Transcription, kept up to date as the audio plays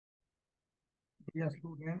Dear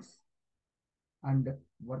students and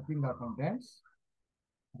working accountants,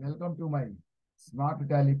 welcome to my Smart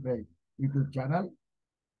Tally Pride YouTube channel.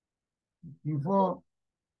 Before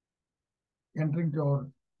entering to our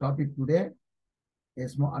topic today, a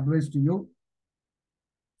small advice to you.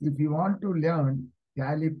 If you want to learn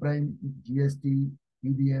Tally Prime, GST,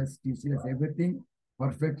 PDS, TCS, everything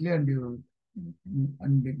perfectly and you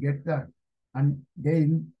get the and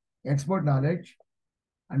gain expert knowledge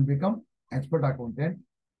and become expert accountant,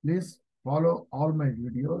 please follow all my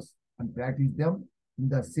videos and practice them in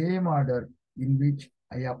the same order in which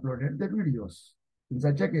I uploaded the videos. In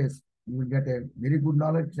such a case, you will get a very good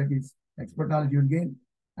knowledge, that is expert knowledge you will gain,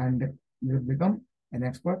 and you will become an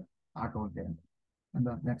expert accountant. And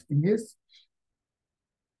the next thing is,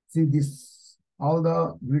 see this, all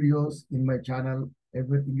the videos in my channel,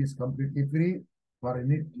 everything is completely free for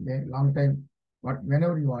any long time. But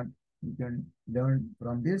whenever you want, you can learn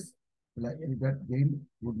from this, like you get gain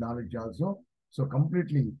good knowledge also. So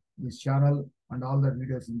completely this channel and all the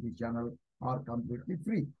videos in this channel are completely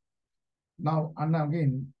free. Now, and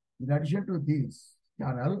again, in addition to this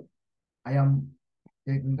channel, I am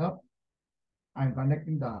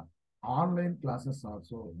conducting the online classes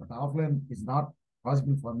also, but offline is not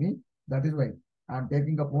possible for me. That is why I am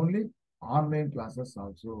taking up only online classes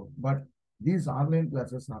also. But these online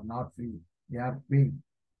classes are not free. They are paid.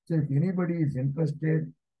 So if anybody is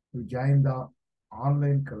interested to join the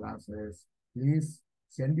online classes, please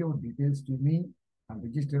send your details to me and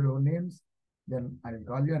register your names. Then I will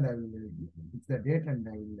call you and I will fix the date, and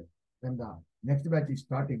I will, when the next batch is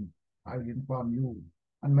starting, I will inform you.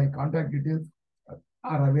 And my contact details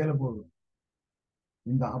are available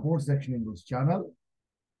in the about section in this channel.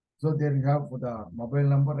 So there you have the mobile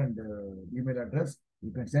number and email address.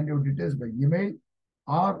 You can send your details by email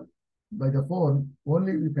or by the phone.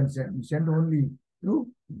 Only you can send only through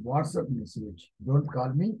WhatsApp message. Don't call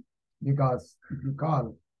me, because if you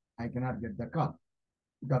call, I cannot get the call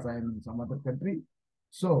because I am in some other country.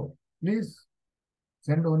 So please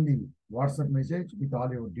send only WhatsApp message with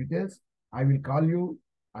all your details. I will call you,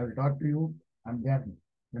 I will talk to you, and then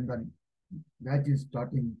when the batch is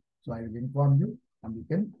starting, so I will inform you and you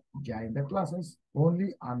can join the classes,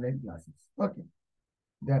 only online classes. Okay.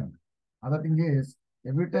 Then other thing is,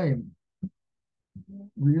 every time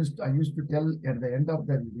I used to tell at the end of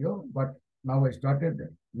the video, but now I started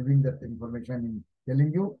giving that information in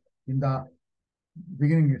telling you in the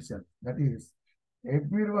beginning itself. That is,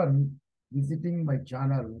 everyone visiting my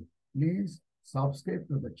channel, please subscribe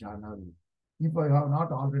to the channel. If I have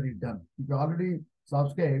not already done, if you already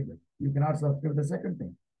subscribed, you cannot subscribe the second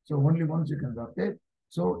thing. So only once you can subscribe.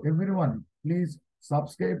 So everyone, please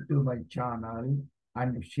subscribe to my channel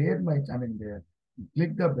and share my channel there.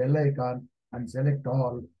 Click the bell icon and select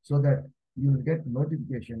all, so that you will get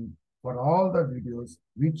notification for all the videos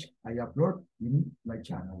which I upload in my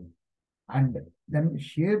channel. And then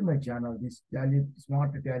share my channel, this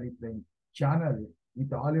Smart Tally Prime channel,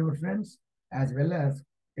 with all your friends, as well as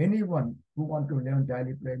anyone who want to learn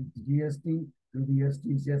Tally Prime, GST, PDS,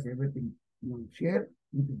 TCS, everything. You share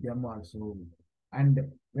with them also. And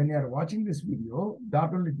when you are watching this video,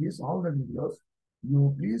 not only this, all the videos,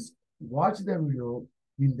 you please watch the video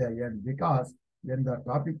till the end, because when the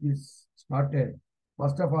topic is started,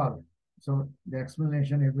 first of all, so the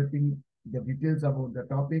explanation, everything, the details about the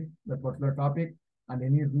topic, the particular topic, and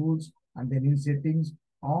any rules and any settings,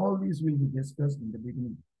 all these will be discussed in the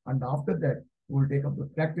beginning. And after that, we will take up the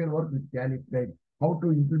practical work with Tally Prime, how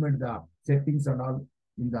to implement the settings and all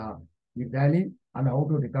in the Tally, and how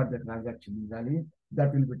to record the transaction in Tally.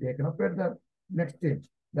 That will be taken up at the next stage.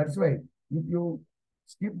 That's why if you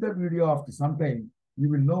skip the video after some time, you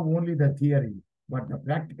will know only the theory, but the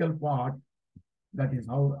practical part, that is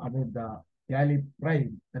how about the Tally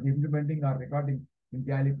Prime, that implementing or recording in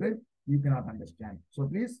Tally Prime, you cannot understand. So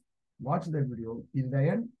please watch the video till the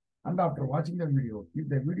end. And after watching the video, if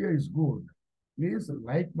the video is good, please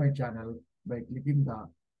like my channel by clicking the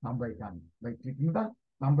thumb icon. By clicking the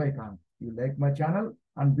thumb icon, you like my channel,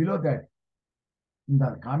 and below that, in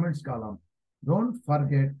the comments column, don't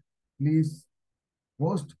forget, please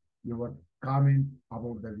post your comment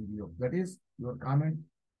about the video. That is your comment,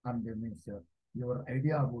 and that means your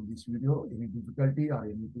idea about this video, any difficulty or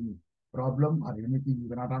anything problem or anything you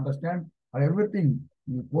cannot understand or everything,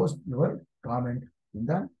 you post your comment in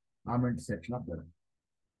the comment section of the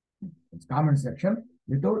comment section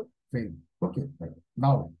without fail. Okay, right.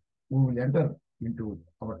 Now we will enter into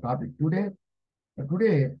our topic today.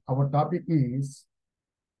 Today our topic is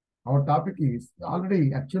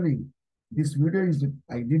already, actually this video is,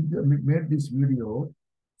 I made this video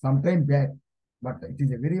some time back, but it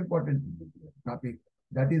is a very important topic.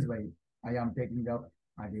 That is why I am taking up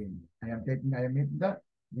again. I am making the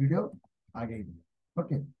video again.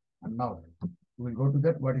 Okay. And now we will go to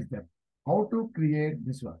that. What is that? How to create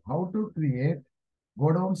this one? How to create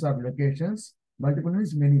godowns or locations? Multiple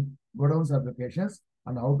means many godowns or locations,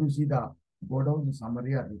 and how to see the godown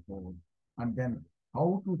summary or report, and then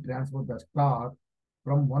how to transfer the stock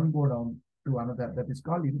from one godown to another. That is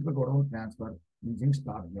called inter-godown transfer using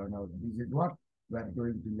stock journal. This is what we are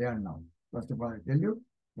going to learn now. First of all, I tell you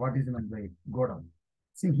what is meant by godown.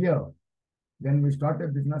 See here, when we start a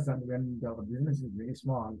business and when our business is very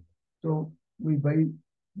small, so we buy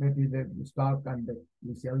material stock and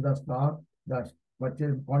we sell the stock. The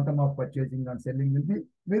purchase quantum of purchasing and selling will be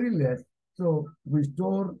very less. So we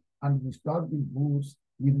store and we stock the goods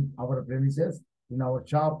in our premises, in our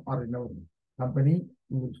shop or in our company.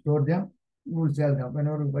 We will store them. We will sell them.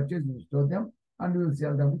 Whenever we purchase, we will store them and we will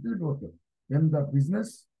sell them. It will be okay. When the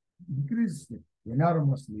business increases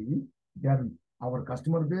enormously, then our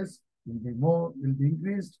customer base will be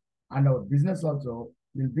increased, and our business also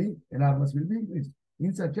will be increased.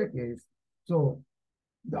 In such a case, so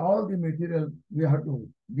all the material we have to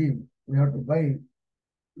buy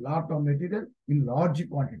lot of material in large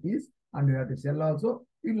quantities, and we have to sell also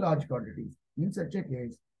in large quantities. In such a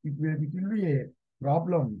case, it will be a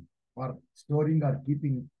problem for storing or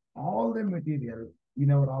keeping all the material in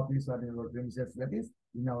our office or in our premises, that is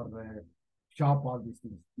in our shop, all these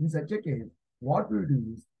things. In such a case, what we do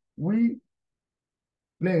is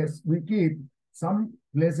we keep some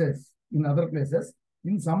places in other places.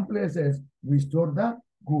 In some places, we store the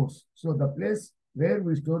goods. So the place where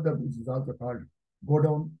we store the goods is also called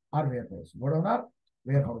godown or warehouse. Godown or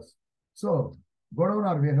warehouse. So godown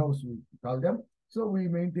or warehouse, we call them. So we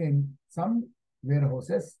maintain some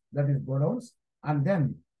warehouses, that is godowns, and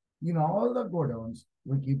then in all the godowns,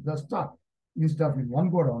 we keep the stock. Instead of in one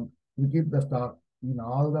godown, we keep the stock in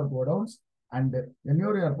all the godowns, and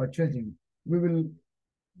whenever you are purchasing, we will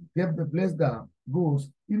place the goods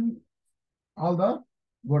in all the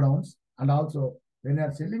godowns, and also when you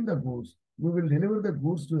are selling the goods, we will deliver the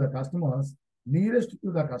goods to the customers nearest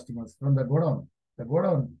to the customers from the godown. The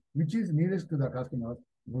godown which is nearest to the customers,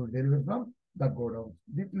 we will deliver from the godown.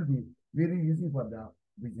 This will be very easy for the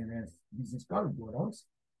business. This is called godowns.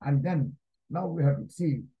 And then now we have to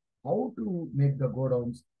see how to make the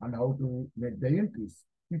godowns and how to make the entries.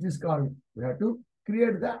 It is called, we have to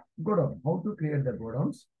create the godown. How to create the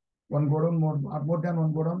godowns? One godown, more than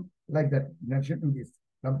one godown, like that. In addition to this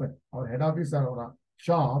company, our head office or our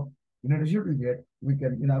shop, in addition to that, we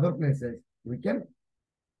can, in other places, we can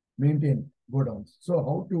maintain godowns. So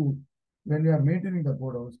how to, when you are maintaining the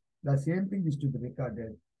godowns, the same thing is to be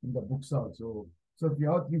recorded in the books also. So if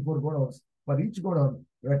you have 3-4 godowns, for each godown,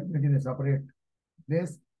 you have to maintain a separate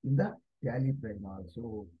place in the tally frame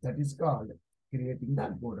also. That is called creating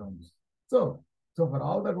the godowns. So for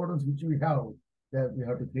all the godowns which we have, that we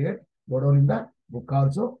have to create godown in the book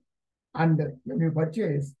also. And when you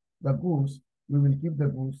purchase the goods, we will keep the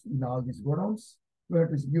goods in all these godowns. We have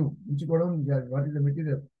to give which godown, what is the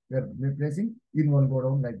material we are placing in one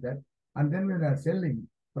godown, like that. And then when we are selling,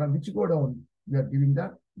 from which godown we are giving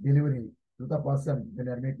the delivery to the person. When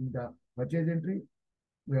we are making the purchase entry,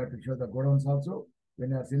 we have to show the godowns also. When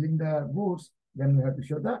we are selling the goods, then we have to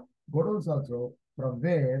show the godowns also, from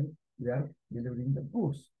where we are delivering the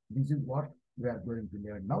goods. This is what we are going to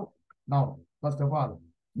learn now. Now, first of all,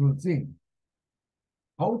 you will see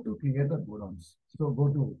how to create the godowns. So go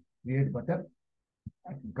to create button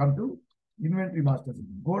and come to inventory master.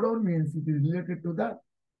 Godown means it is related to the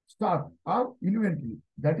stock or inventory.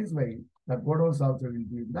 That is why the godowns also will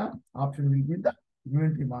be in the option, will be in the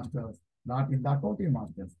inventory masters, not in the accounting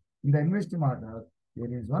masters. In the inventory masters,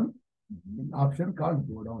 there is one option called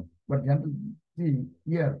godown. But generally, see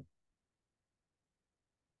here,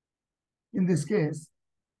 in this case,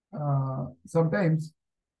 sometimes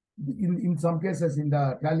in some cases in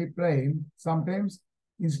the tally prime, sometimes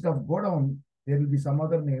instead of godown, there will be some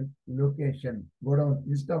other name, location. Godown,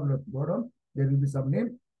 instead of godown, there will be some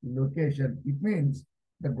name, location. It means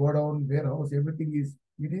the godown, warehouse, everything is,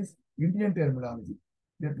 it is Indian terminology.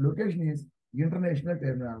 That location is international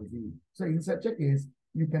terminology. So in such a case,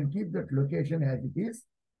 you can keep that location as it is,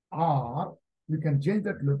 or you can change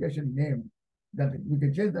that location name. That we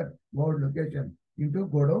can change that word location into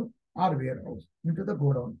godown or warehouse, into the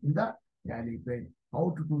godown in the tally frame.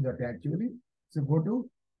 How to do that actually? So go to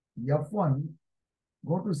F1,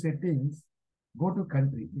 go to settings, go to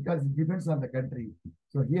country, because it depends on the country.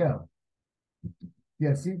 So here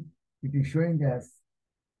see, it is showing as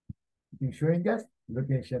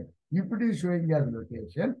location. If it is showing as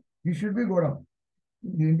location, it should be godown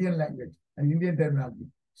in the Indian language and Indian terminology.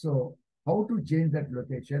 So how to change that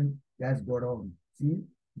location as go down. See,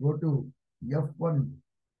 go to F1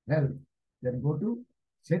 health, then go to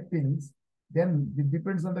settings, then it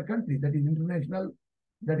depends on the country. That is international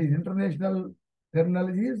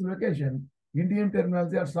terminology is location. Indian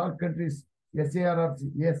terminology are SAARC countries, SARC,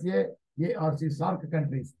 SAARC, SAARC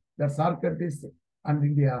countries. The SAARC countries and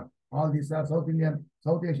India, all these are South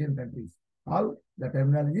Asian countries. All the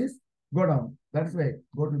terminologies go down. That's why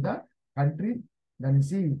go to the country, then you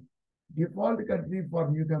see default country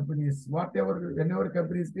for new companies, whenever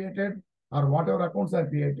company is created or whatever accounts are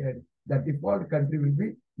created, the default country will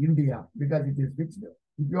be India because it is fixed.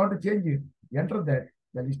 If you want to change it, enter that.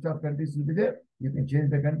 The list of countries will be there. You can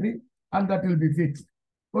change the country and that will be fixed.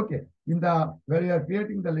 Okay. Where you are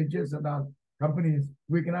creating the ledgers and all companies,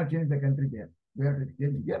 we cannot change the country there. We have to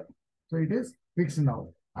change here. So it is fixed now.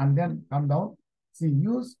 And then come down. See,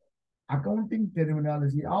 use accounting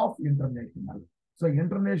terminology of international. So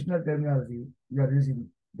international terminology you are using.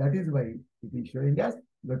 That is why it is showing as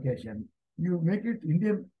location. You make it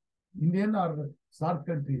Indian or SAARC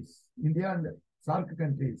countries, India and SAARC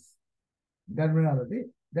countries terminology,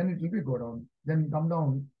 then it will be go down. Then come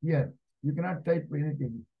down here. You cannot type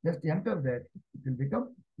anything. Just enter that. It will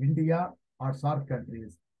become India or SAARC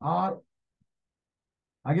countries. Or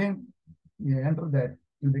again, you enter that.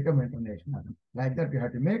 It will become international. Like that, you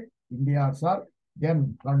have to make India or SAARC.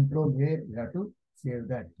 Then Control A, you have to save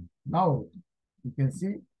that. Now, you can see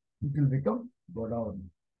it will become go down.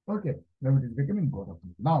 Okay, now it is becoming go down.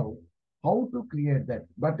 Now, how to create that?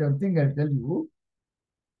 But one thing I'll tell you,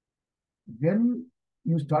 when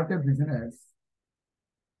you start a business,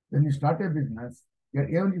 even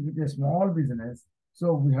if it's a small business,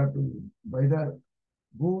 so we have to buy the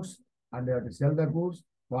goods and we have to sell the goods.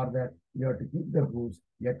 For that, we have to keep the goods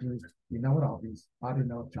at least in our office or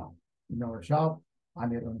in our shop. In our shop,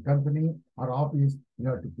 and your own company or office, you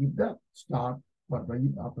have to keep the stock for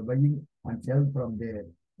buying, after buying and sell from there.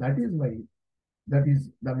 That is why, that is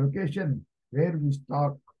the location where we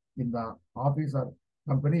stock in the office or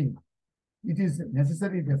company. It is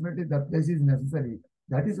necessary, definitely the place is necessary.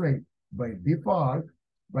 That is why by default,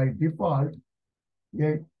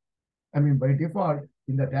 in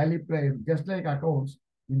the tally frame, just like accounts,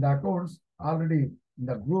 in the accounts already in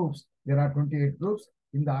the groups, there are 28 groups.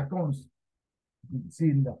 In the accounts, see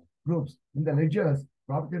in the groups, in the ledgers,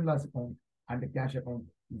 profit and loss account and the cash account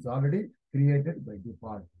is already created by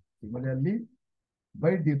default. Similarly,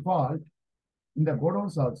 by default, in the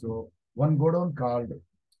godowns also, one godown called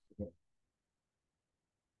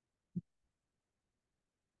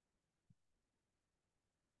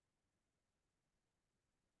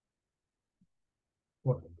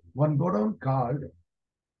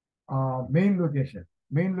main location.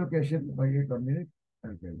 Main location, by 1 minute,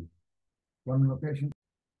 I'll tell you. One location.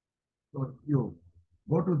 So you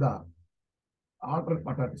go to the alter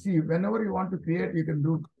button. See, whenever you want to create, you can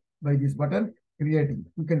do by this button, creating.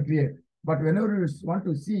 You can create. But whenever you want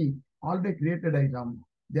to see already created item,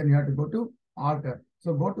 then you have to go to alter.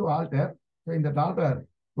 So go to alter. So in that alter,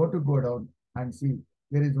 go to go down and see.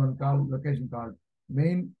 There is one location called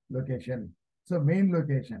main location. So main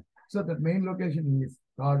location. So that main location is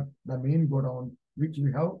called the main godown, which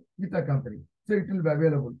we have with the company. So it will be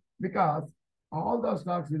available because all the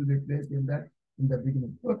stocks will be placed in the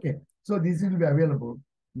beginning. Okay. So this will be available.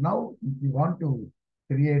 Now, if you want to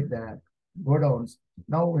create the godowns,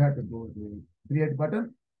 now we have to go to create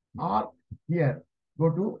button, or here, go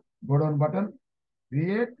to godown button,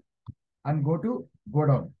 create, and go to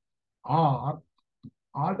godown. Or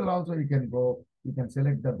alter also you can go, you can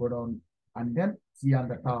select the godown and then see on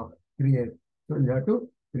the top, create. So you have to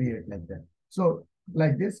create like that. So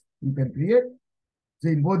like this, you can create. So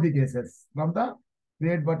in both the cases, from the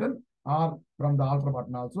create button or from the alter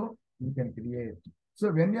button also, you can create.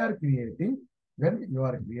 So when you are creating,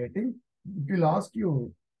 it will ask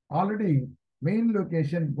you already main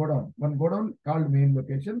location godown. One godown called main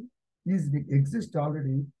location exists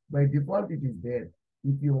already. By default, it is there.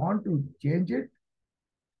 If you want to change it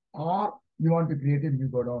or you want to create a new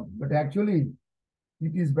godown, but actually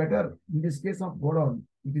it is better in this case of godown,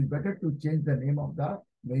 it is better to change the name of the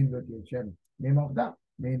main location.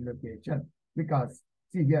 Because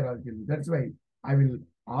see here I'll tell you. That's why I will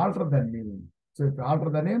alter the name. So if you alter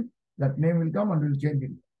the name, that name will come and will change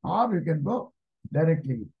it. Or you can go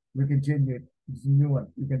directly. You can change it. It's a new one.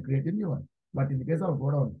 You can create a new one. But in the case of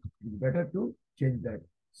godown, it's better to change that.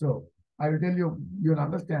 So I will tell you, you'll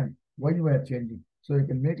understand why you are changing. So you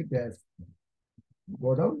can make it as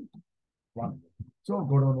godown 1. So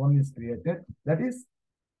godown 1 is created. That is,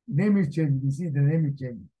 name is changed. You see the name is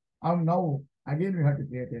changed. And now again we have to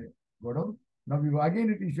create a godown. Now again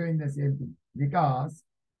it is showing the same thing because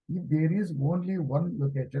If there is only one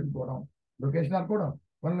location, go down. Location or go down.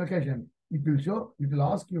 One location. It will show, it will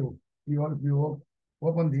ask you, if you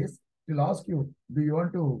open this, it will ask you, do you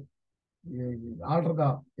want to alter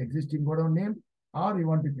the existing Godown name or you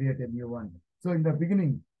want to create a new one? So in the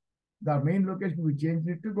beginning, the main location, we changed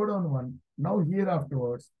it to Godown 1. Now here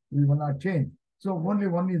afterwards, we will not change. So only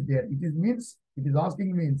one is there. It is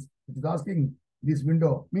asking this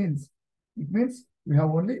window means, it means we have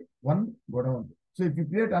only one Godown. So if you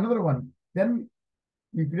create another one, then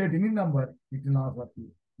we create any number, it will not work.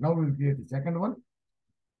 Now we will create the second one,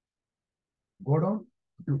 Godown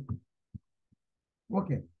 2.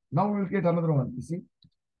 Okay. Now we will get another one. You see,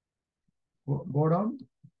 Godown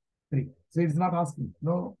 3. So it's not asking.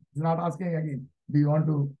 No, it's not asking again. Do you want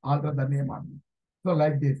to alter the name on me? So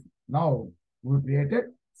like this. Now we created.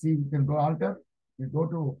 See, you can go alter. You go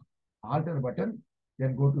to alter button.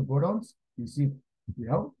 Then go to Godowns. You see, we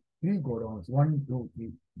have 3 Godowns. 1, 2,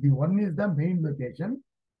 3. The 1 is the main location.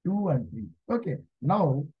 2 and 3. Okay.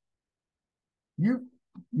 Now, if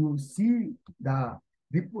you see the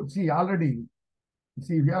report, see already.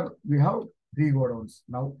 See, we have 3 Godowns.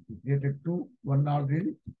 Now we created 2, 1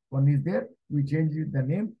 already. 1 is there. We changed the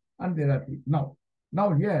name and there are 3.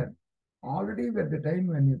 Now here, already at the time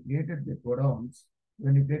when you created the Godowns,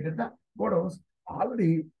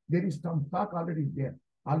 already there is some stock already there.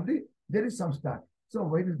 Already there is some stock. So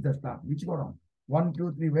where is the stock? Which Godown? 1,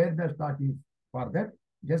 2, 3, where the stock is? For that,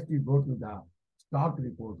 just you go to the stock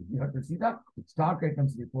report. You have to see the stock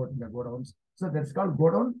items report in the Godowns. So that's called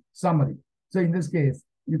Godown summary. So in this case,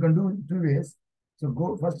 you can do 2 ways. So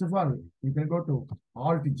go, first of all, you can go to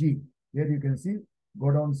Alt G. Here you can see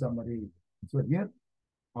Godown summary. So here,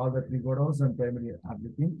 all the 3 Godowns and primary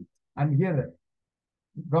everything. And here,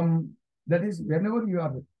 from that is whenever you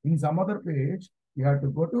are in some other page, you have to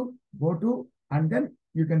go to, and then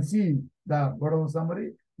you can see the Godown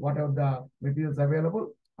summary, whatever the materials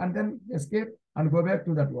available, and then escape and go back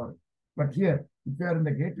to that one. But here, if you are in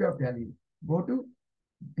the gateway of Tally, go to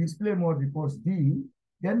display more reports D,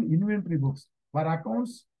 then inventory books. For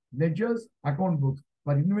accounts, ledgers, account books.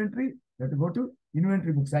 For inventory, you have to go to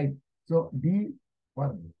inventory book side. So D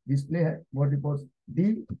for display more reports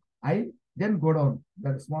D, I, then go down.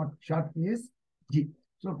 The smart short key is G.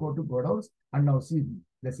 So go to Godowns and now see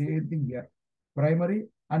the same thing here. Primary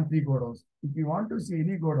and 3 Godowns. If you want to see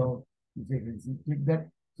any Godown, you say click that.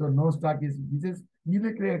 So no stock is, this is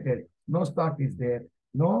newly created. No stock is there.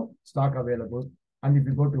 No stock available. And if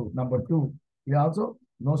you go to number 2, here also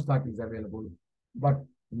no stock is available. But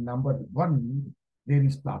number 1, there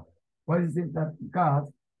is stock. Why is it that? Because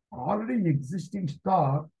already existing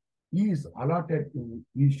stock is allotted to,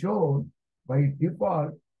 is shown by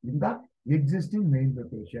default in the existing main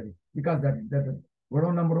location. Because that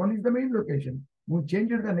Godown number 1 is the main location. We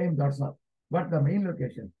changed the name, that's all. But the main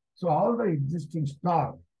location. So all the existing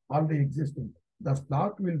stock, the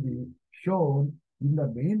stock will be shown in the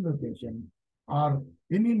main location or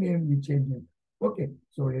any name we change it. Okay,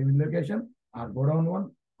 so main location or Godown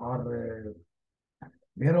 1 or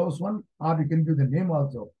warehouse 1, or you can give the name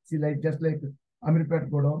also. See, like just like Amirpet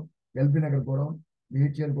Godown, LB Nagar Godown,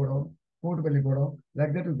 BHL Godown, Port Valley Godown,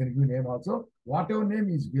 like that you can give name also. Whatever name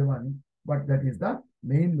is given, but that is the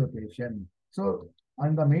main location. So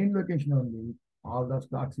on the main location only, all the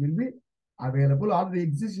stocks will be available, all the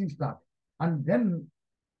existing stock. And then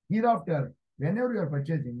hereafter, whenever you are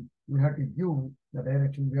purchasing, you have to give the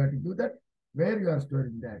direction, you have to give that where you are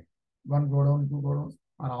storing that. 1 Godown, 2 Godowns,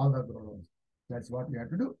 and all the Godowns. That's what we have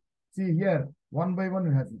to do. See here, one by one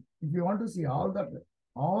we have to. If you want to see all the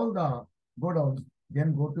Godowns,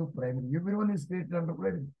 then go to primary. Everyone is created under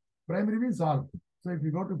primary. Primary means all. So if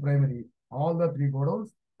you go to primary, all the 3 Godowns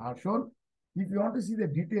are shown. If you want to see the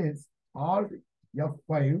details, Alt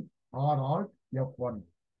F5 or Alt F1.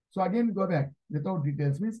 So again go back without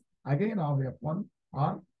details means again F1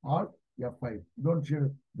 or Alt F5.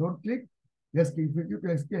 Don't click. Escape. If you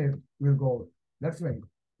click escape, you will go out. That's why you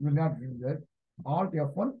will not do that. Alt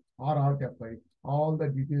F1 or Alt F5. All the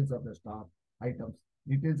details of the stock items.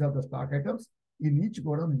 Details of the stock items in each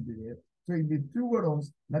Godown will be there. So in the 2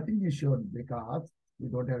 Godowns, nothing is shown because we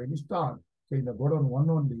don't have any stock. So in the Godown 1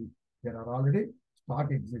 only, there are already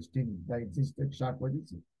stock existing, the existing stock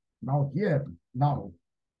position. Now here,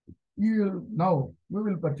 we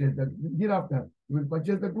will purchase the, hereafter, we will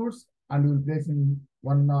purchase the goods and we will place in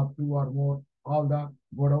 1 or 2 or more, all the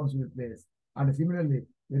Godowns we will place. And similarly,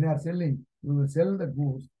 when we are selling, we will sell the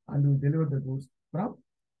goods and we will deliver the goods from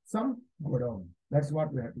some Godown. That's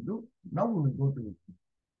what we have to do. Now we will go to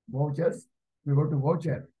vouchers. We go to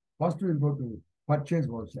voucher. First, we will go to purchase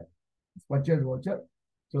voucher. Purchase voucher.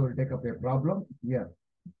 So we'll take up a problem here.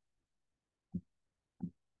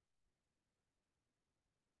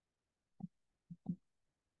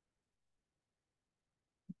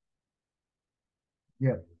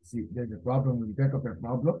 Here, see, there's a problem. We take up a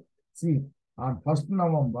problem. See, on 1st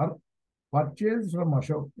November, purchase from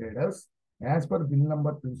Ashok Traders as per bill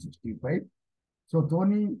number 265. So,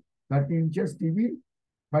 Tony 30 inches TV,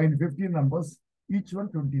 find 15 numbers, each one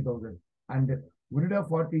 20,000. And Unida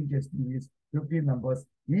 40 inches TVs, 15 numbers,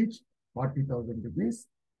 each 40,000 rupees.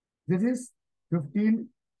 This is 15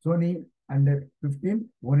 Sony and 15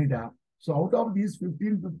 Onida. So out of these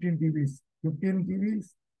 15 TVs, 15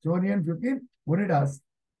 TVs, Sony and 15 Onidas,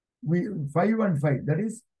 we 5 and 5, that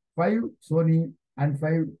is 5 Sony and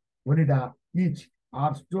 5 Onida each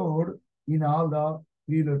are stored in all the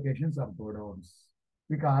 3 locations of Godowns.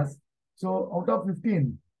 Because, so out of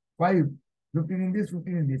 15, 5, 15 in this,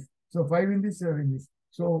 15 in this. So 5 in this, 7 in this.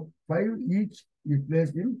 So 5 each is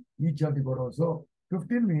placed in each of the Godowns. So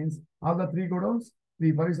 15 means all the 3 Godowns,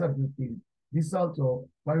 3 5s are 15. This also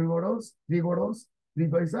 5 Godowns, 3 Godowns, 3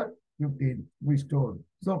 5s are 15. We stored.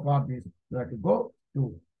 So for this, we have to go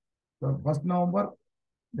to so 1st November,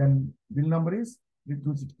 then bill number is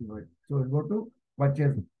 265. So we'll go to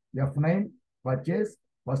purchase F9, purchase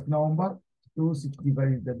 1st November,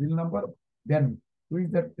 265 is the bill number. Then who is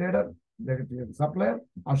the trader? The supplier,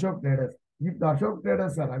 Ashok Traders. If the Ashok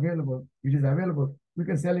Traders are available, it is available, we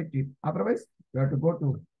can select it. Otherwise, we have to go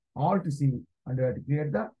to Alt C and we have to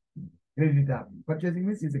create the creditor. Purchasing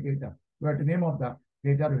means is a creditor. We have to name of the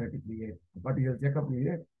creditor we have to create. But you will check up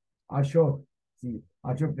here. Ashok, see,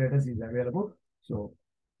 Ashok Traders is available. So,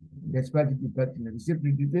 dispatch the receipt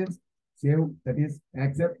details, save, that is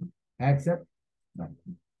accept, accept,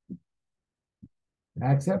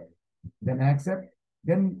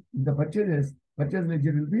 then the purchases, purchase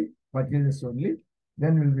ledger will be purchases only.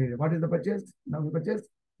 Then will be, what is the purchase? Now we purchase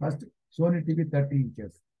first Sony TV 30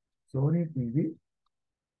 inches. Sony TV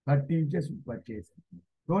 30 inches purchase.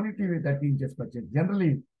 Sony TV 30 inches purchase.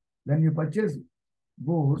 Generally, when you purchase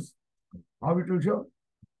goods, how it will show?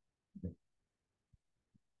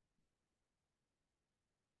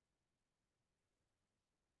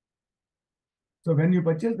 So when you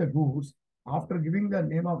purchase the goods, after giving the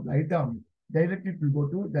name of the item, directly it will go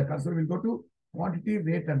to, the cursor will go to quantity,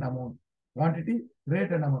 rate and amount. Quantity,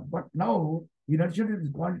 rate and amount. But now, in addition to this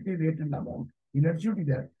quantity, rate and amount, in addition to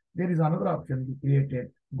that, there is another option we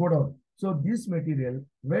created, Godown. So this material,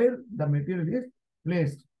 where the material is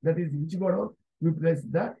placed, that is which Godown, you place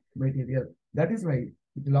the material. That is why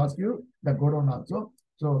it will ask you the Godown also.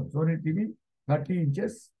 So Sony TV 30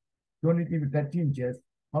 inches, Sony TV 30 inches.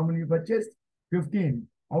 How many you purchased? 15.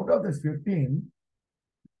 Out of this 15,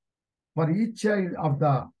 for each of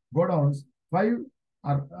the Godowns, 5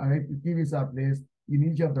 are TVs are placed in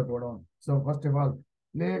each of the Godown. So first of all,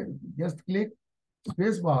 just click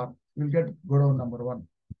space bar, you'll get Godown number 1.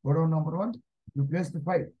 Godown number 1, you place the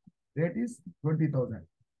 5. Rate is 20,000.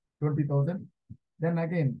 20,000. Then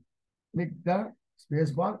again, click the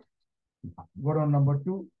space bar, Godown number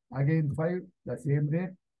 2, again 5, the same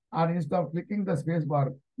rate. And instead of clicking the space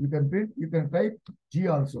bar, you can print, you can type G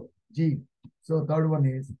also. G. So third one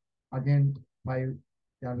is again 5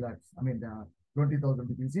 10 lakhs. I mean 20,000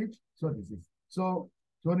 rupees each. So this is. So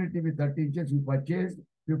Sony TV 30 inches, you purchased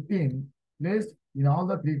 15, placed in all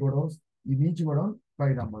the 3 Godowns, in each Godown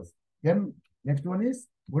 5 numbers. Then next one is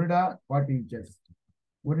Unida 40 inches.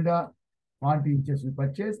 Unida 40 inches, you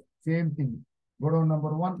purchased, same thing. Godown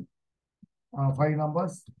number 1, 5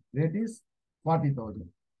 numbers, rate is 40,000.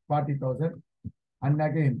 40,000. And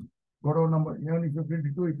again, Godown number, even if you print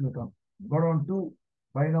 2, it will come. Godown 2,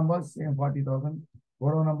 5 numbers, same 40,000.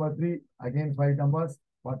 Godown number 3, again 5 numbers,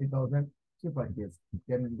 40,000. So purchase.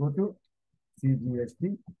 Then we go to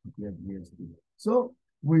CGST, GST. So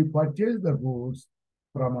we purchase the goods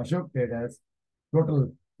from Ashok Traders,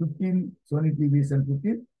 total 15 Sony TVs and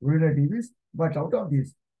 15 Unida TVs. But out of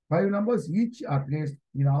these, 5 numbers each are placed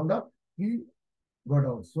in all the 3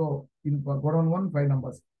 Godowns. So in Godown 1, 5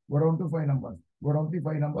 numbers. Godown 2, 5 numbers. Godown 3,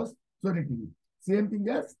 5 numbers. Sony TV. Same thing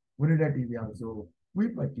as Unida TV also. We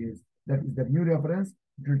purchase. That is the new reference.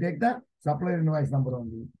 It will take the supplier invoice number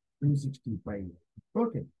only. 265.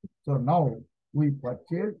 Okay. So now we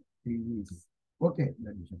purchase TVs. Okay.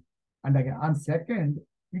 And again, on second,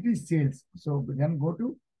 it is sales. So then go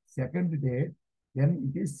to second day.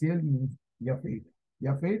 Then it is sale means F8.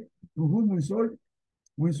 F8 to whom we sold?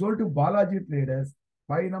 We sold to Balaji Traders.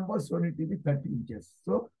 5 numbers, Sony TV 30 inches.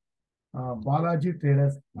 So Balaji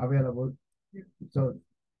Traders available. So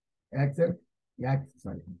accept,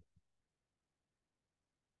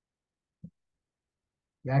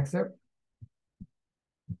 accept.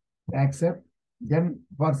 Then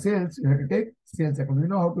for sales, you have to take sales account. You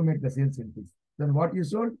know how to make the sales entries. Then what you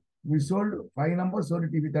sold? We sold 5 numbers, Sony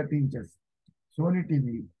TV 30 inches. Sony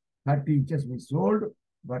TV 30 inches we sold,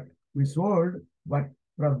 but we sold, but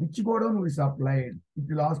from which godown we supplied, it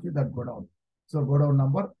will ask you that godown. So godown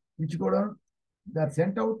number, which godown that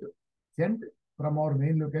sent from our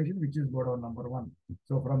main location, which is godown number 1.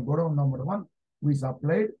 So from godown number 1, we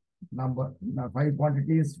supplied number 5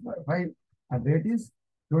 quantities, 5, and rate is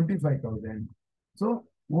 25,000. So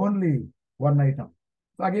only one item.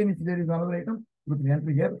 So again, if there is another item, we can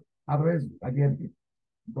enter here. Otherwise, again,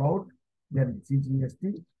 go out, then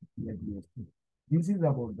GST, then GST. This is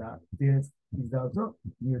about the sales, is also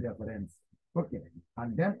new reference. Okay.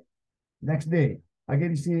 And then next day,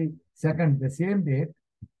 again, you see, the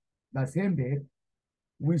same date,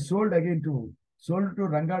 we sold to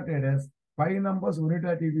Ranga Traders 5 numbers,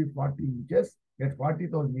 Unita TV 40 inches, get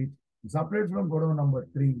 40,000 each, supplied from godown number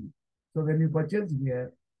 3. So when you purchase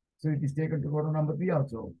here, so it is taken to godown number 3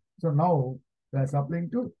 also. So now they are supplying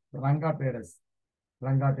to Ranga Traders.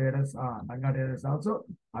 Ranga Traders also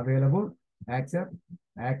available. Accept.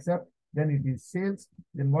 Then it is sales.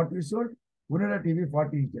 Then what we sold? Unita TV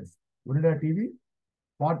 40 inches. Unita TV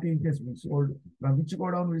 40 inches we sold. From which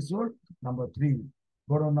godown we sold? Number 3.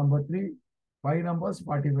 Godown number 3, 5 numbers,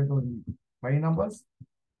 45,000 each. 5 numbers,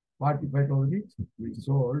 45,000 each we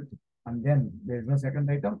sold. And then there is no second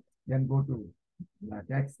item. Then go to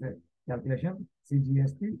tax calculation,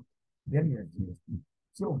 CGST, then GST.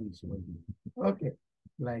 So we sold it. Okay.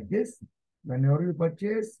 Like this, whenever you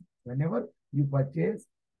purchase, you have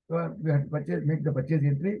to purchase, make the purchase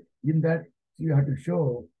entry. In that, you have to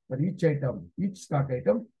show for each item, each stock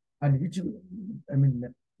item, and which,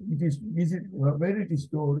 where it is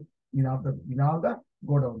stored in all the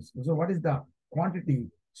godowns. So what is the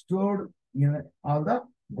quantity stored in all the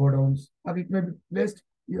godowns, or it may be placed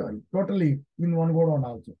totally in one godown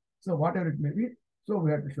also. So whatever it may be, so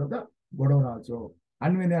we have to show the godown also.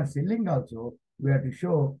 And when we are selling also, we have to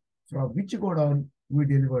show from which godown we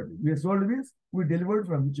delivered. We sold means we delivered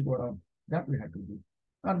from which godown. That we have to do.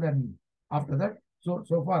 And then after that, so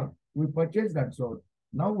far we purchased and sold.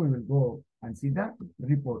 Now we will go and see the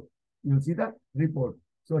report. You will see the report.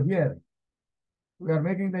 So here we are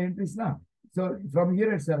making the entries now. So from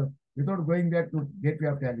here itself, without going back to gateway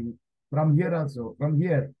of tally, from here also,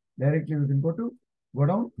 directly we can go to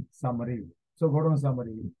godown summary. So godown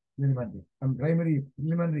summary, preliminary. And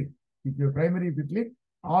preliminary. If you click,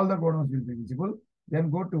 all the godowns will be visible. Then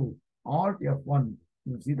go to Alt F1.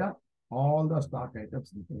 You see all the stock items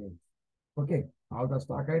details. Okay, all the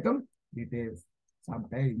stock item details.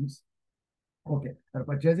 Sometimes, okay, for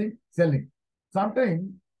purchasing, selling. Sometimes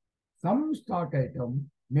some stock item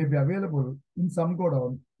may be available in some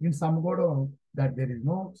godown. In some godown that there is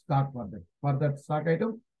no stock for that. For that stock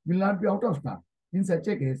item will not be out of stock. In such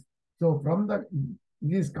a case, so from it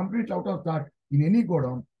is completely out of stock in any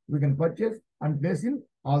godown, we can purchase and place in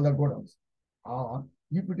all the godowns. Or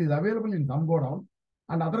if it is available in some godown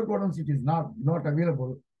and other godowns it is not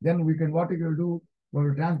available, then we can, what we will do, we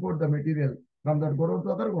will transport the material from that godown to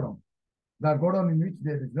other godown. The godown in which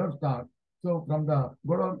there is no stock. So from the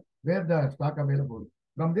godown where the stock available,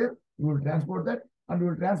 from there we will transport that and we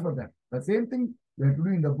will transfer that. The same thing we have to do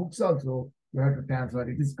in the books also. We have to transfer.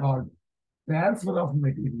 It is called transfer of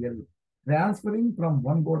material. Transferring from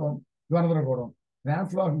one godown to another godown.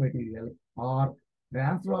 Transfer of material or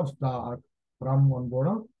transfer of stock from one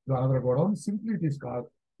godown to another godown. Simply it is called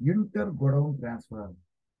inter-godown transfer.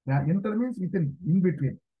 Now, inter means in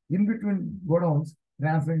between godowns,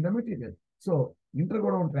 transferring the material. So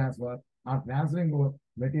inter-godown transfer or transferring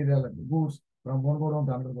material and goods from one godown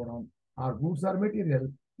to another godown, or goods or material,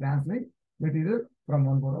 transferring material from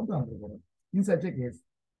one godown to another godown. In such a case,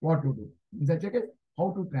 what to do? In such a case,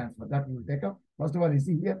 how to transfer? That we will take up. First of all, you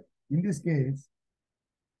see here, in this case,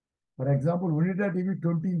 for example, Unita TV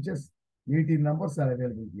 20 inches, 18 numbers are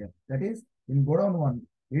available here. That is, in godown 1,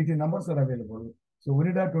 18 numbers are available. So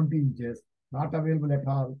Unita 20 inches, not available at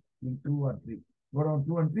all in 2 or 3. Godown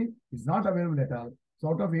 2 and 3 is not available at all. So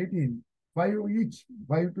out of 18, 5 each,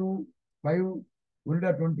 5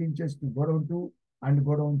 Unita 20 inches to godown 2 and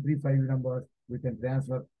godown 3, 5 numbers we can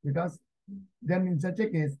transfer, because then in such a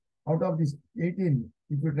case, out of this 18,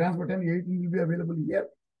 if you transfer 10, 18 will be available here,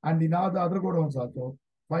 and in all the other godowns also,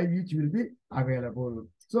 5 each will be available.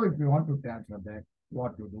 So if you want to transfer that,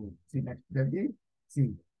 what to do? See next,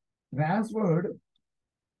 see, transferred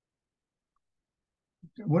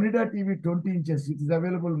Onida TV 20 inches, it is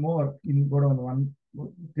available more in godown 1,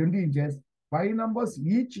 20 inches, 5 numbers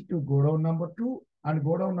each to godown number 2 and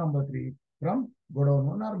godown number 3 from godown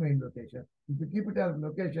 1 or main location. If you keep it as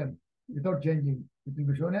location without changing, it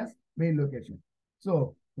will be shown as main location.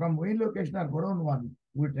 So from main location or godown 1,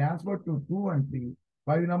 we transfer to 2 and 3,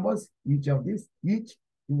 5 numbers each of these, each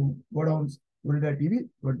to godowns Onida TV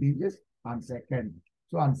 20 inches on second.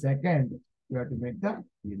 So on second, you have to make the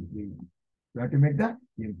entry. You have to make the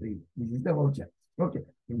entry. This is the voucher. Okay,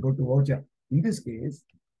 you go to voucher. In this case,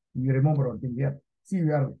 you remember one thing here. See,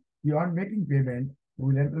 you are making payment,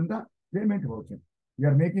 we will enter in the payment voucher. You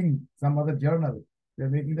are making some other journal, you are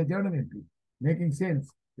making the journal entry. Making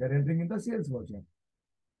sales, you are entering in the sales voucher.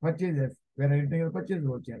 Purchases, we are entering the purchase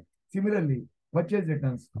voucher. Similarly, purchase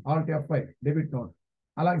returns, Alt F5, debit note.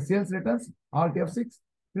 Along sales returns, Alt F6,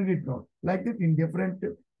 credit note. Like that, in different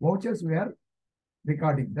vouchers, we are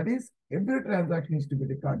recording. That is, every transaction is to be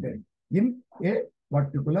recorded in a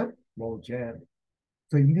particular voucher.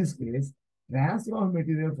 So in this case, transfer of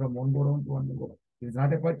material from one godown to another godown. It is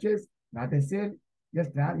not a purchase, not a sale,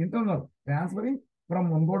 just internal transferring from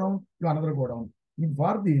one godown to another godown.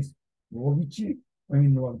 For this,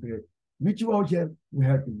 which voucher we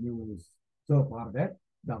have to use. So for that,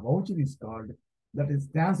 the voucher is called, that is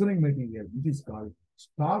transferring material. It is called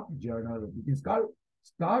stock journal. It is called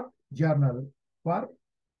stock journal for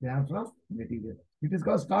transfer of material. It is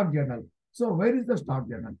called stock journal. So where is the stock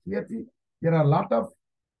journal? Here, see, there are a lot of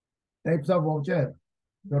types of voucher.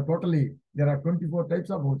 There are 24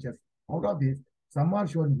 types of vouchers. Out of these, some are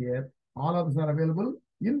shown here. All of them are available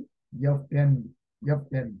in F10.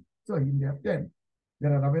 So in F10,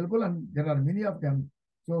 there are available and there are many of them.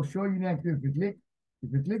 So show inactive, if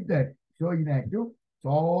you click that, show inactive, so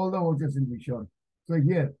all the vouchers will be shown. So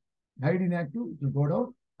here, hide inactive to go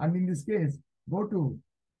down. And in this case, go to,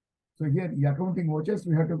 so here, the accounting vouchers,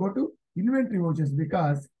 we have to go to inventory vouchers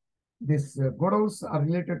because this godowns are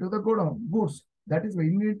related to the godown goods. That is the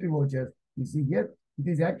inventory vouchers. You see here, it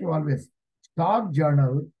is active always. Stock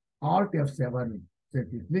journal, Alt F7. So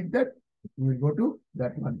if you click that, you will go to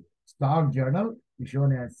that one. Stock journal is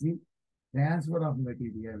shown as the transfer of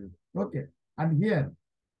material. Okay. And here,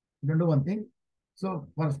 you can do one thing. So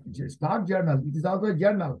for stock journal, it is also a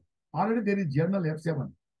journal. Already there is journal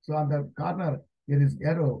F7. So on the corner, there is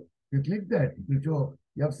arrow. You click that, it will show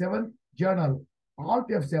F7 journal, Alt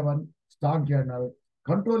F7 stock journal,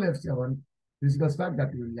 Control F7 physical stock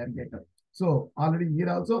that you will learn later. So already here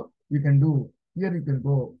also you can do. Here you can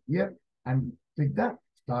go here and click the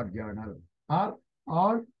stock journal. Or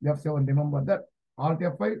Alt F7. Remember that Alt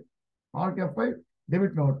F5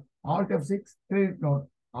 debit note, Alt F6 credit note,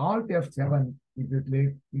 Alt F7. If you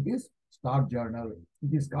click, it is stock journal.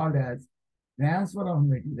 It is called as transfer of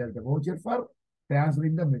material. The voucher for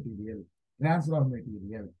transferring the material. Transfer of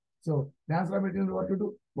material. So transfer of material, what to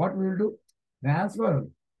do? What we will do? Transfer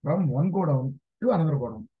from one godown to another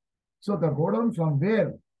godown. So the godown from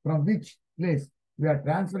where, from which place we are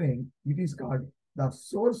transferring, it is called the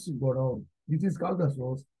source godown. This is called the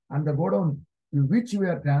source. And the godown to which we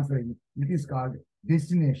are transferring, it is called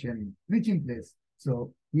destination, reaching place.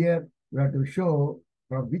 So here we have to show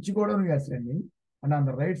from which godown we are sending. And on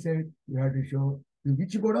the right side, we have to show to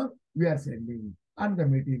which godown we are sending and the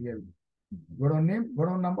material. Godown name,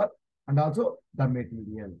 godown number, and also the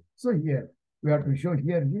material. So here we have to show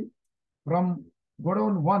here from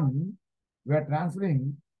godown 1, we are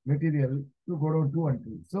transferring material to godown 2 and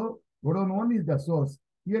 3. So godown 1 is the source.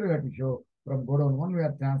 Here we have to show from godown 1 we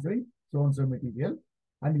are transferring so-and-so material.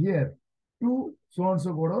 And here to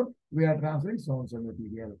so-and-so godown we are transferring so-and-so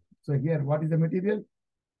material. So here what is the material?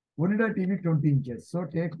 Onida TV 20 inches. So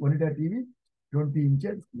take Onida TV 20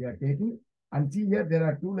 inches we are taking. And see here there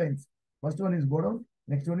are two lines. First one is godown,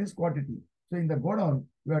 next one is quantity. So in the godown,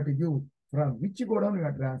 we have to give from which godown we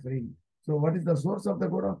are transferring. So what is the source of the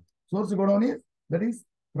godown? Source godown is, that is,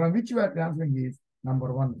 from which we are transferring is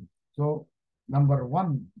number 1. So number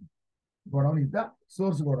 1 godown is the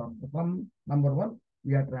source godown. From number 1,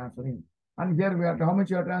 we are transferring. And here we are, how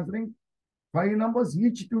much we are transferring? 5 numbers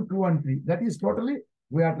each to 2 and 3. That is totally,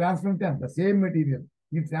 we are transferring 10, the same material.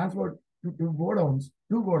 We transferred to 2 godowns,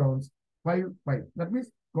 5. That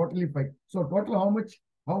means totally 5. So total how much,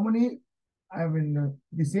 how many,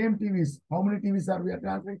 the same TVs, how many TVs are we are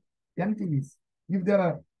transferring? 10 TVs. If there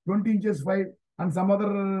are 20 inches 5 and some other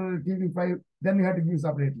TV 5, then you have to give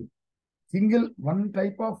separately. Single one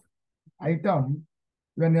type of item,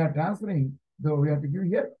 when you are transferring, though we have to give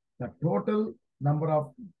here the total number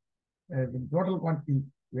of, total quantity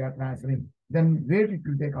we are transferring. Then rate it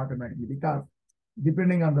will take automatically because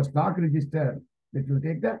depending on the stock register, it will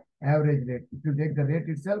take the average rate. It will take the rate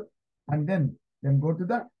itself and then go to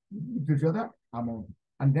the, it will show the amount.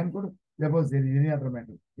 And then go to, suppose there is any other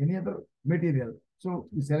material. So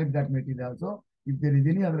we select that material also. If there is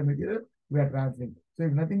any other material, we are transferring. So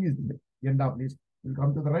if nothing is the end of list, we'll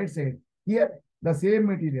come to the right side. Here, the same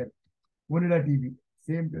material, Onida TV,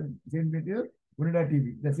 same material, Onida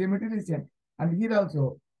TV. The same material is same. And here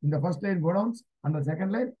also, in the first line, godowns, and the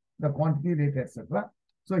second line, the quantity rate, etc.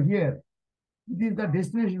 So here, It is the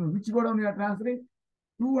destination. Which Godown you are transferring?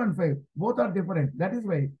 2 and 5. Both are different. That is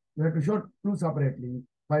why you have to show 2 separately.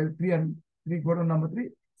 5, 3 and 3 Godown number 3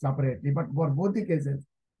 separately. But for both the cases,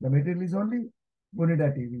 the material is only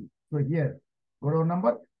Bonita TV. So here, Godown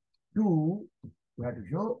number 2, you have to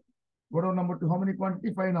show. Godown number 2, how many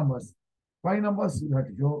quantity? 5 numbers. 5 numbers you have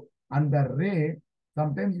to show. And the rate,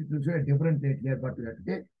 sometimes it will show a different rate here, but you have to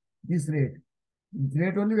take this rate. This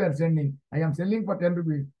rate only we are sending. I am selling for 10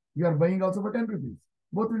 rupees. You are buying also for 10 rupees.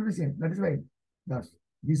 Both will be same. That is why. Thus,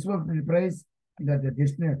 this was the price, the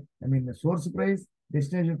destination, the source price,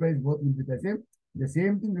 destination price, both will be the same. The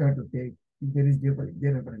same thing you have to take if there is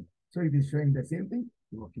different. So it is showing the same thing.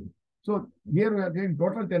 Okay. So here we are getting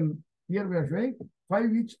total 10. Here we are showing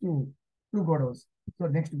 5 each to 2 Godowns. So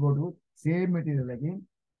next go to same material again.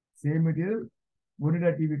 Same material.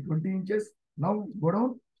 Bonita TV 20 inches. Now go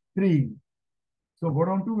down 3. So go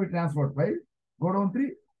down 2, we transfer 5. Go down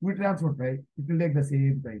 3, we transfer 5. It will take the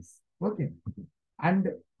same price. Okay. And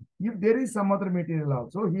if there is some other material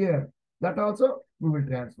also here, that also we will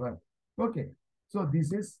transfer. Okay. So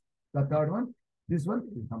this is the third one. This one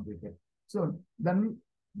is completed. So then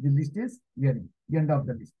the list is end of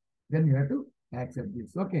the list. Then you have to accept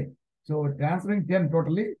this. Okay. So transferring 10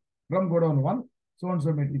 totally from Godown 1. So and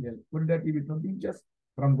so material. Put that TV 20 inches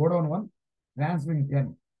from Godown 1. Transferring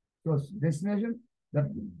 10. So destination, the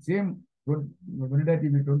same Bonita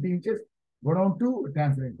TV 20 inches. Godown 2,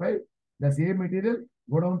 transferring 5. The same material,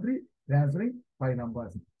 Godown 3, transferring 5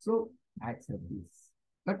 numbers. So accept this.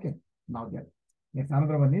 Okay. Now that. Next,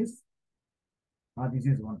 another one is, this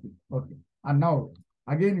is one thing. Okay. And now,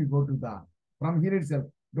 again, you go to the, from here itself,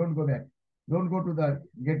 don't go back. Don't go to the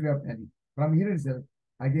gateway of Tally. From here itself,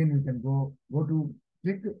 again, you can go to,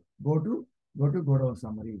 click, go to Godown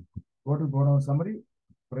summary. Go to Godown summary,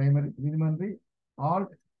 primary, preliminary, alt,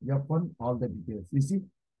 F1, all the details. You see,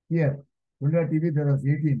 here, Bonita TV, there was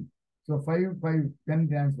 18. So 5, 10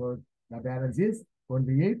 transferred. The balance is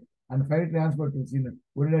 28. And 5 transferred to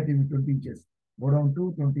Bonita TV 20 inches. Godown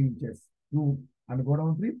 2, 20 inches. 2. And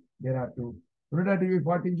Godown 3, there are 2. Bonita TV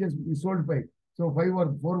 40 inches, we sold 5. So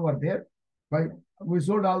 4 were there. 5, we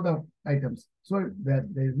sold all the items. So there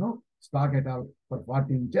is no stock at all for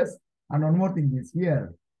 40 inches. And one more thing is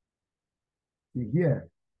here. See here.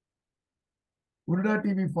 Bonita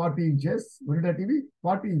TV 40 inches. Bonita TV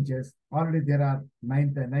 40 inches. Already there are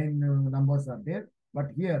 9 numbers are there.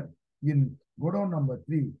 But here in Godown number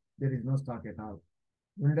 3, there is no stock at all.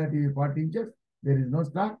 Bonita TV 40 inches, there is no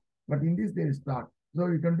stock. But in this, there is stock. So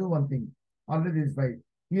you can do one thing. Already is 5.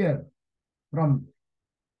 Here, from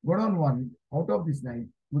Godown 1, out of this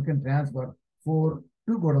 9, we can transfer 4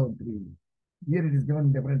 to Godown 3. Here it is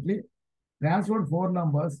given differently. Transferred 4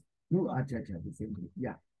 numbers to the same thing.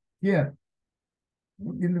 Yeah. Here,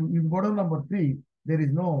 in Godown number 3, there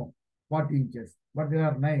is no 40 inches, but there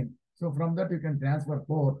are 9. So from that, you can transfer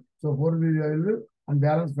 4. So 4 will be available and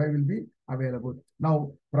balance 5 will be available.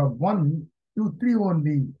 Now, from 1 to 3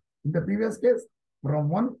 only. In the previous case, from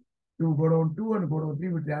 1 to Godown 2 and Godown 3,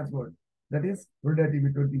 we transferred. That is Bonita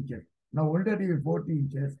TV 20 inches. Now, Bonita TV 40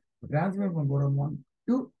 inches, transfer from Godown 1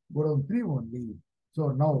 to Godown 3 only. So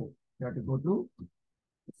now, you have to go to,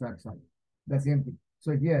 sorry, the same thing.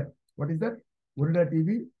 So here, what is that? Bonita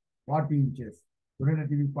TV 40 inches. Bonita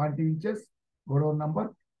TV 40 inches, Godown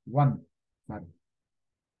number 1. Sorry.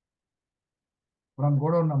 From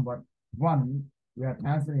Godown number 1, we are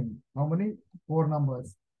transferring how many? 4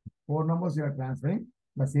 numbers. 4 numbers you are transferring.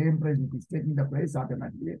 The same price, it is taking the price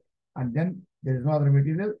automatically. And then there is no other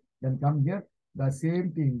material. Then come here. The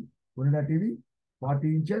same thing. Bonita TV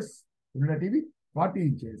 40 inches. Bonita TV 40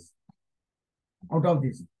 inches. Out of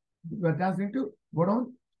this, we are transferring to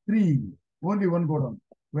Godown 3. Only one Godown.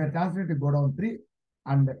 We are transferring to Godown 3.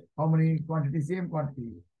 And how many quantity? Same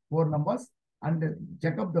quantity. 4 numbers. And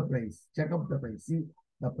check up the price. Check up the price. See,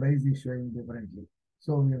 the price is showing differently.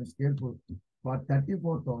 So we have scale for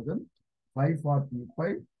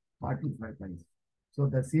 34,545, 45 price. So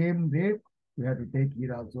the same rate we have to take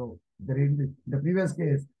here also. The rate, the previous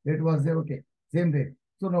case, rate was there, okay, same rate.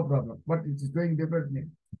 So no problem. But it is going differently.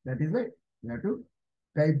 That is why we have to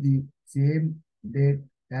type the same date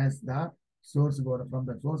as the source Godown, from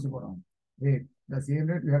the source Godown rate. The same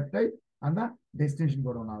rate we have to type and the destination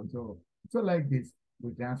Godown also. So like this,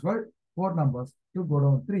 we transferred 4 numbers to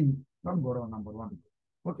Godown 3 from Godown number 1.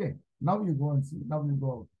 Okay. Now you go and see. Now you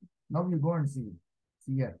go out. Now you go and see.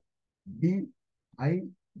 See here.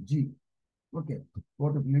 D-I-G. Okay.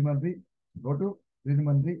 Go to preliminary. Go to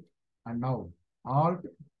preliminary. And now Alt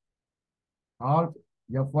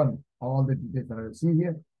F1. All the details are. See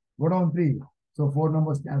here. Godown 3. So 4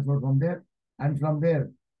 numbers transferred from there. And from there,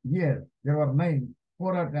 here, there were 9.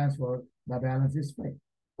 4 are transferred. the balance is 5.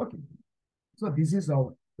 Okay. So this is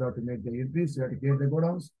how you have to make the entries, you have to create the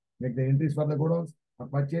godowns, make the entries for the godowns, for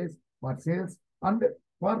purchase, for sales, and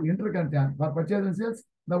for inter-Godown. For purchase and sales,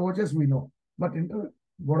 the vouchers we know. But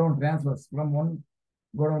inter-Godown transfers from one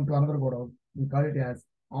godown to another godown, we call it as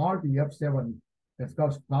Alt F7. That's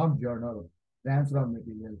called stock journal, transfer of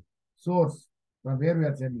material, source, from where we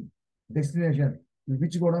are sending, destination, to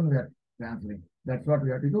which godown we are transferring. That's what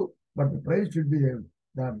we have to do. But the price should be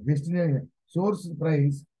the destination, source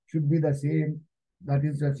price should be the same. That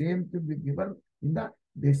is the same to be given in the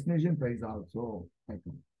destination price also.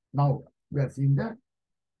 Now we are seeing the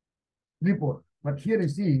report. But here you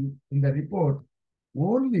see in the report,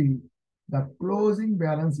 only the closing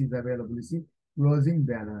balance is available. You see, closing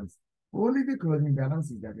balance. Only the closing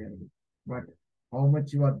balance is available. But how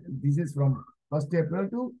much you are, this is from 1st April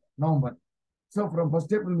to November. So from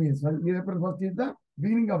 1st April means, well, April 1st is the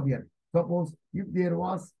beginning of the year. Suppose if there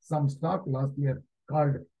was some stock last year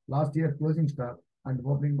called last year closing stock and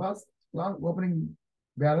opening was opening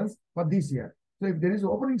balance for this year. So if there is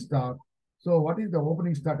opening stock, so what is the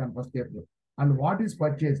opening stock on 1st April? And what is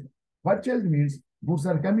purchased? Purchased means goods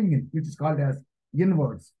are coming in, which is called as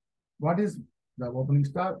inwards. What is the opening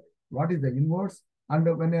stock? What is the inwards? And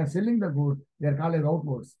when they are selling the good, they are called as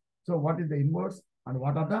outwards. So what is the inwards and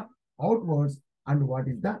what are the outwards and what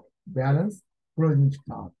is the balance closing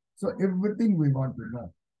stock? So everything we want to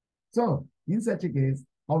know. So in such a case,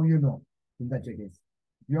 how you know? In such a case,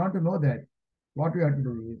 you want to know that, what we have to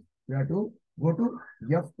do is we have to go to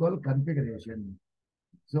F12 configuration.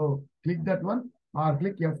 So click that one or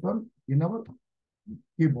click F12 in our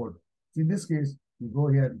keyboard. In this case, you go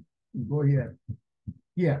here,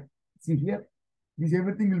 here. See here, this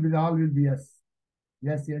everything will be, all will be yes.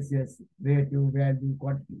 Yes, relative, value,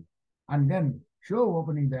 quantity. And then show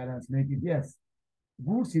opening balance, make it yes.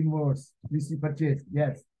 Goods inwards, we see purchase,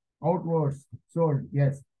 yes. Outwards, sold,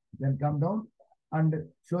 yes. Then come down and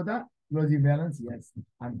show the closing balance, yes.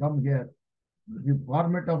 And come here. The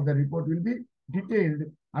format of the report will be detailed.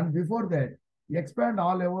 And before that, expand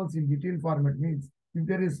all levels in detailed format means if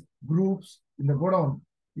there is groups in the godown,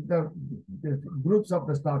 if the groups of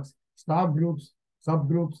the stocks, stock groups,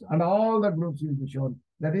 subgroups, and all the groups will be shown.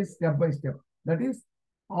 That is step by step. That is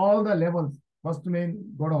all the levels. First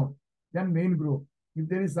main godown, then main group. If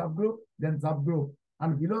there is subgroup, then subgroup.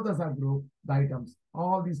 And below the subgroup, the items.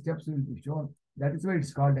 All these steps will be shown. That is why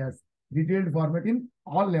it's called as detailed format in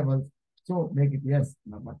all levels. So make it yes.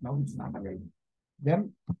 But now it's not available.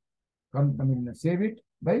 Then save it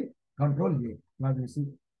by Control A. Now you see.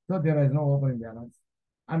 So there is no opening balance.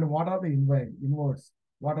 And what are the inwards?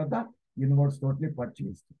 What are the inwards totally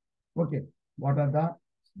purchased? Okay. What are the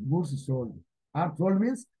goods sold? Or sold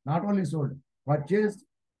means not only sold, purchased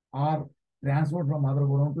or transferred from other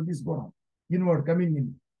godown to this godown. Inward coming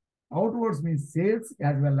in. Outwards means sales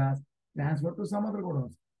as well as transfer to some other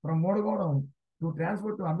godowns. From one godown to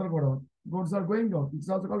transfer to another godown, goods are going out. It's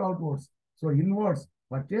also called outwards. So inwards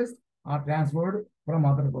purchased or transferred from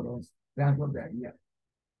other godowns. Transferred back here.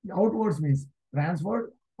 Outwards means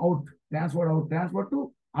transferred out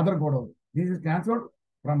to other godowns. This is transferred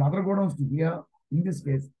from other godowns to here. In this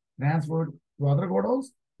case, transferred to other godowns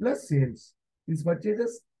plus sales. These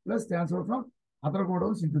purchases plus transfer from other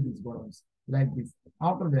godowns into these godowns. Like this.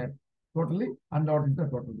 After that, totally unloaded the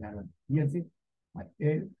total balance. Here see,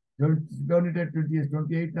 donated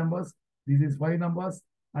 28 numbers. This is 5 numbers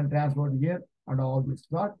and transferred here, and all this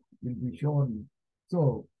stock will be shown.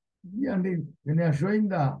 So, and when you are showing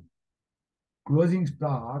the closing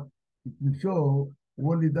stock, it will show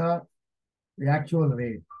only the actual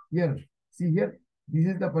rate. Here, see here, this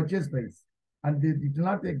is the purchase price, and it will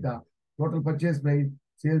not take the total purchase price,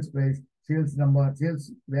 sales number,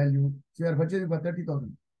 sales value. So you are purchasing for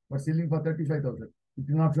 30,000, but selling for 35,000. It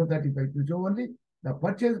will not show 35. It will show only the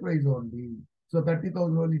purchase price only. So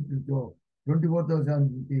 30,000 only it will show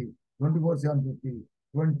 24,750, 24,750,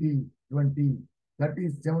 20,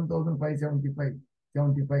 37,575,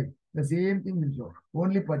 75. The same thing will show.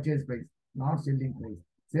 Only purchase price, not selling price.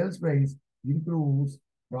 Sales price includes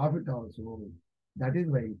profit also. That is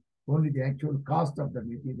why only the actual cost of the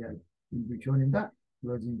material will be shown in the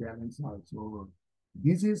closing balance also.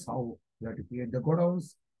 This is how you have to create the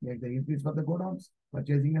godowns, make the entries for the godowns,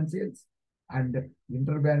 purchasing and sales, and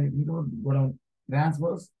inter-godown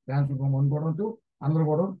transfer from one godown to another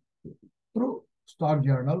godown through stock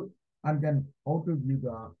journal, and then how to give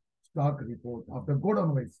the stock report of the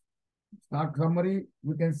godown wise. Stock summary,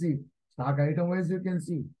 you can see. Stock item wise, you can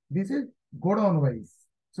see. This is godown wise.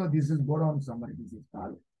 So this is godown summary. This is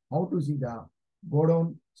called how to see the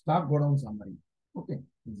godown, stock godown summary. Okay,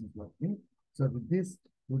 this is working. So with this,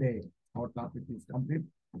 today our topic is complete.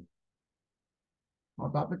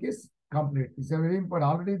 Our topic is complete. It's a very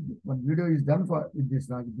important. Already one video is done for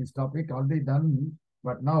this topic already done,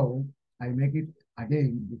 but now I make it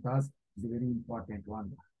again because it's a very important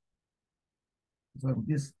one. So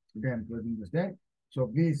this today I'm closing this day. So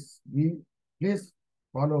please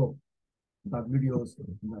follow the videos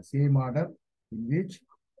in the same order in which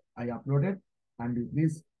I uploaded, and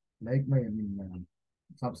please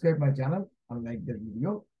subscribe my channel and like the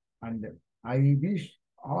video. And I wish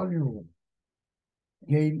all you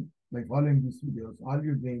gain by following these videos, all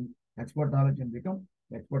you gain expert knowledge and become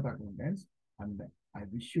expert accountants. And I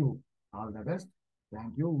wish you all the best.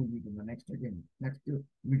 Thank you. We'll meet in the next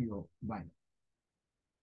video. Bye.